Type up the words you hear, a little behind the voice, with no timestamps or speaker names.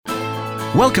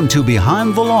Welcome to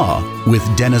Behind the Law with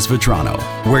Dennis Vetrano,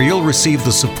 where you'll receive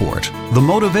the support, the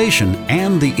motivation,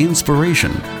 and the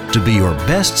inspiration to be your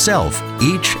best self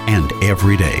each and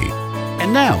every day.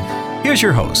 And now, here's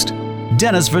your host,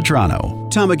 Dennis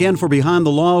Vetrano. Time again for Behind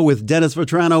the Law with Dennis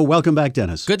Vetrano. Welcome back,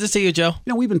 Dennis. Good to see you, Joe.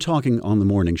 You know, we've been talking on the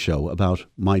morning show about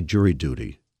my jury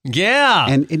duty. Yeah.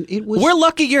 And it was... We're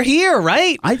lucky you're here,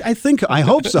 right? I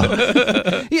hope so.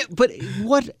 Yeah, but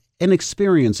what an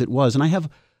experience it was. And I have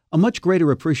a much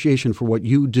greater appreciation for what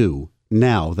you do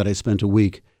now that I spent a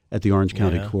week at the Orange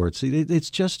County courts. It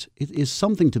is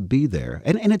something to be there.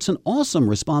 And it's an awesome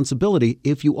responsibility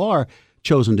if you are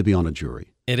chosen to be on a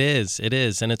jury. It is.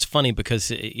 And it's funny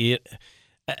because, I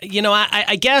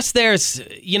guess there's,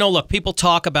 look, people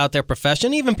talk about their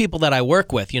profession, even people that I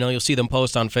work with, you'll see them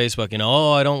post on Facebook,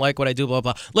 I don't like what I do, blah,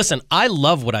 blah. Listen, I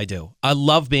love what I do. I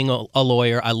love being a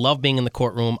lawyer. I love being in the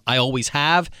courtroom. I always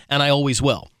have, and I always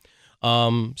will.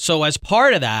 So as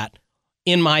part of that,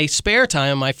 in my spare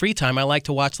time, my free time, I like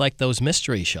to watch like those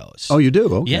mystery shows. Oh, you do?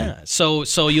 Okay. Yeah. So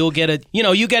you'll get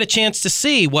a chance to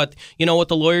see what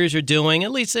the lawyers are doing. At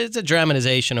least it's a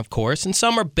dramatization, of course, and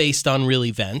some are based on real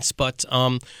events. But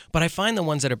I find the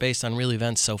ones that are based on real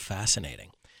events so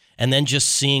fascinating. And then just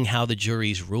seeing how the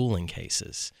juries rule in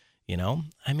cases.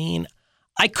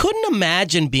 I couldn't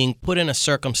imagine being put in a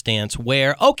circumstance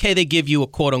where, okay, they give you a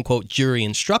quote unquote jury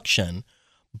instruction.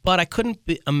 But I couldn't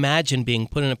imagine being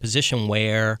put in a position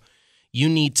where you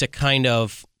need to kind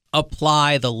of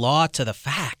apply the law to the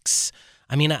facts.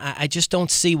 I just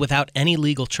don't see without any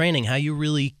legal training how you're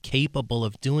really capable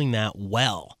of doing that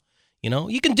well.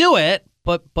 You can do it,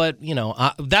 but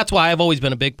that's why I've always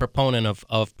been a big proponent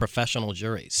of professional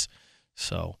juries.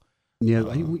 So, yeah,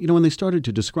 when they started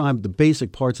to describe the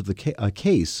basic parts of the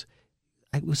case,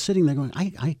 I was sitting there going,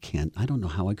 I don't know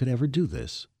how I could ever do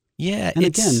this. Yeah, and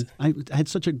again, I had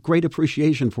such a great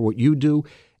appreciation for what you do.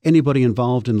 Anybody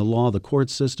involved in the law, the court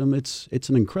system, it's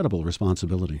an incredible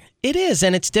responsibility. It is,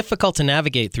 and it's difficult to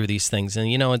navigate through these things.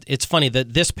 And, it's funny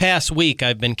that this past week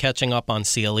I've been catching up on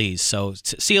CLEs. So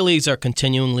CLEs are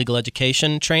continuing legal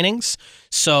education trainings.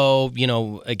 So,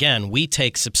 again, we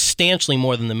take substantially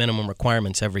more than the minimum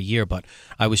requirements every year. But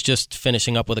I was just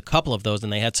finishing up with a couple of those,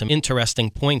 and they had some interesting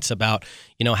points about,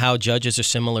 how judges are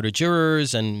similar to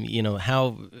jurors and,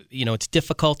 how, it's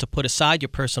difficult to put aside your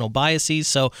personal biases.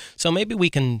 So maybe we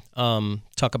can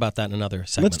talk about that in another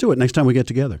segment. Let's do it next time we get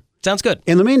together. Sounds good.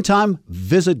 In the meantime,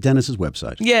 visit Dennis's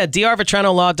website. Yeah,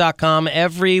 drvetranolaw.com.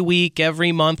 Every week,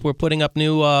 every month, we're putting up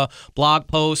new blog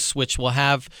posts, which will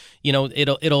have,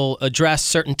 it'll address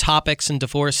certain topics in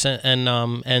divorce and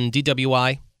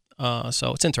DWI.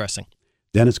 So it's interesting.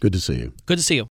 Dennis, good to see you. Good to see you.